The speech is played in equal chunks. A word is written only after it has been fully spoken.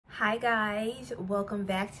Hi guys, welcome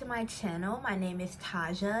back to my channel. My name is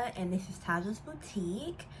Taja and this is Taja's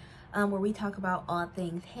Boutique, where we talk about all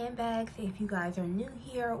things handbags. If you guys are new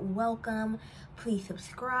here, welcome. Please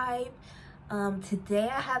subscribe. Today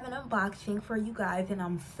I have an unboxing for you guys and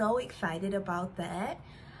I'm so excited about that.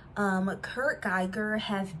 Kurt Geiger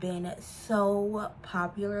has been so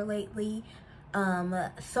popular lately.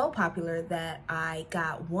 So popular that I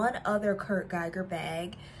got one other Kurt Geiger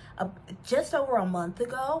bag just over a month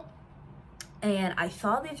ago, and I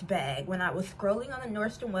saw this bag when I was scrolling on the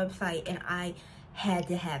Nordstrom website and I had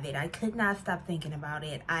to have it. I could not stop thinking about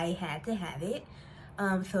it. I had to have it.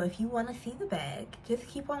 So if you want to see the bag, just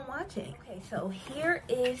keep on watching. Okay, so here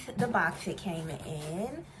is the box it came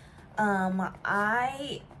in.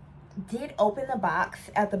 I did open the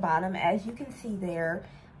box at the bottom, as you can see there,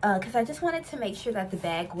 because I just wanted to make sure that the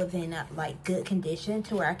bag was in like good condition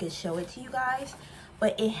to where I could show it to you guys.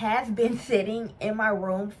 But it has been sitting in my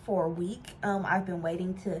room for a week. I've been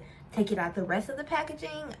waiting to take it out the rest of the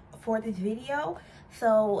packaging for this video.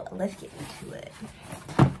 So let's get into it.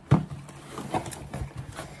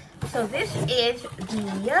 So this is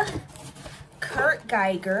the Kurt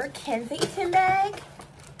Geiger Kensington bag.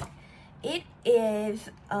 It is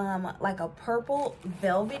like a purple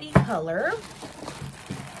velvety color.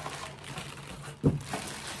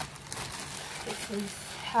 This is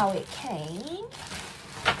how it came.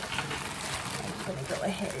 I'm gonna go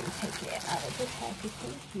ahead and take it out of the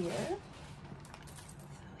packaging here.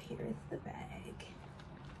 So here's the bag.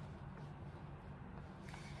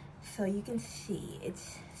 So you can see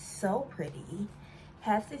it's so pretty.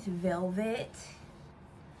 Has this velvet,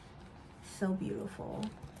 so beautiful. It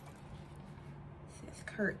says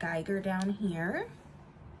Kurt Geiger down here.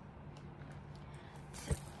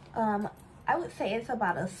 So, I would say it's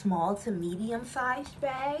about a small to medium sized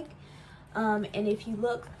bag. And if you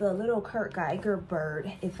look, the little Kurt Geiger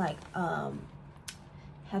bird is like,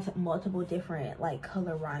 has multiple different like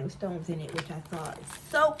color rhinestones in it, which I thought is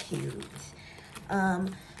so cute.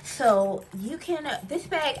 So you can, this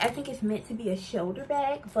bag I think is meant to be a shoulder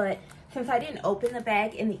bag, but since I didn't open the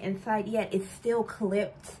bag in the inside yet, it's still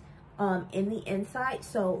clipped in the inside.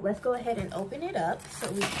 So let's go ahead and open it up so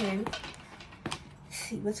we can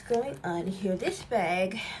see what's going on here. This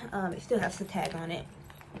bag, it still has the tag on it.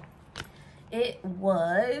 It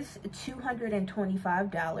was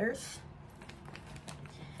 $225.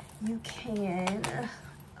 You can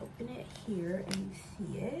open it here and you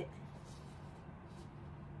see it.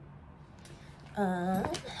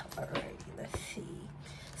 Alrighty, let's see.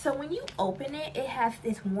 So when you open it, it has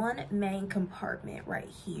this one main compartment right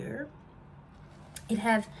here. It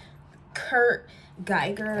has Kurt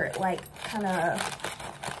Geiger like kind of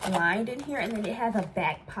lined in here, and then it has a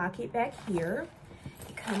back pocket back here.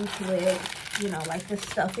 It comes with, you know, like the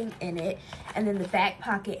stuffing in it, and then the back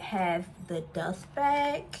pocket has the dust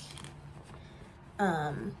bag,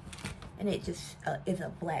 and it just is a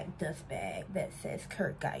black dust bag that says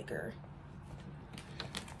Kurt Geiger.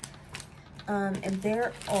 And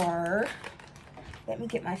there are, let me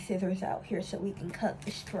get my scissors out here so we can cut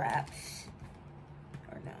the straps.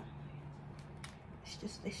 Or no, it's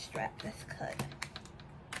just this strap that's cut.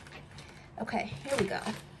 Okay, here we go.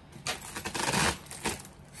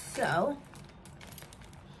 So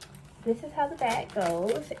this is how the bag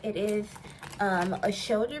goes. It is a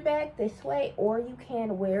shoulder bag this way, or you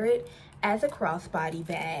can wear it as a crossbody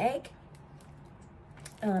bag.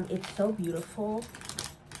 It's so beautiful.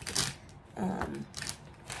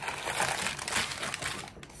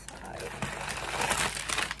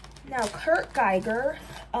 Now Kurt Geiger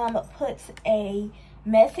puts a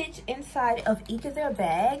message inside of each of their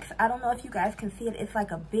bags. I don't know if you guys can see it. It's like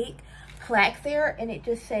a big plaque there, and it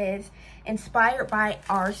just says, "Inspired by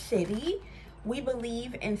our city. We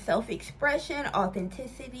believe in self-expression,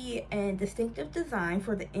 authenticity, and distinctive design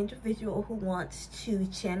for the individual who wants to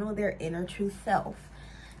channel their inner true self."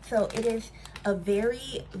 So it is a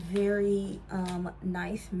very, very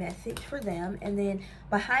nice message for them. And then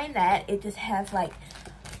behind that, it just has like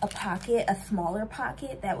a pocket, a smaller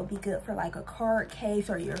pocket that would be good for like a card case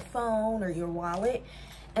or your phone or your wallet.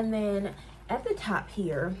 And then at the top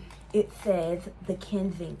here, it says the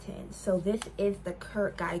Kensington. So this is the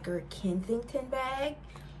Kurt Geiger Kensington bag.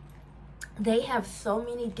 They have so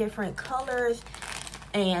many different colors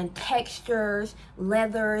and textures,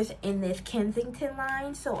 leathers in this Kensington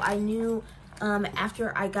line. So I knew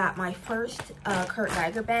after I got my first Kurt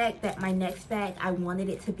Geiger bag that my next bag, I wanted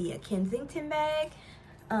it to be a Kensington bag.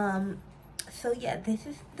 So yeah, this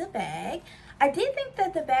is the bag. I did think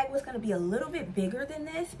that the bag was going to be a little bit bigger than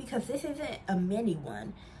this because this isn't a mini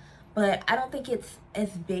one, but I don't think it's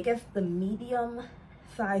as big as the medium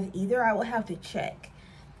size either. I will have to check.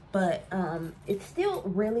 but it still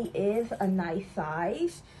really is a nice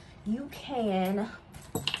size. You can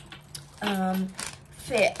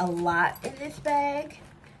fit a lot in this bag,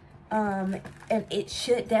 and it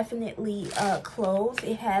should definitely close.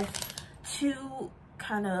 It has two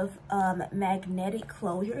kind of magnetic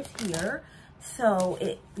closures here, so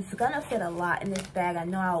it's gonna fit a lot in this bag. I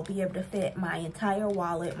know I'll be able to fit my entire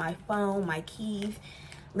wallet, my phone, my keys,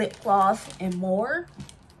 lip gloss, and more.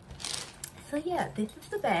 So yeah, this is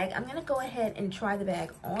the bag. I'm gonna go ahead and try the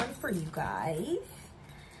bag on for you guys,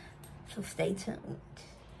 so stay tuned.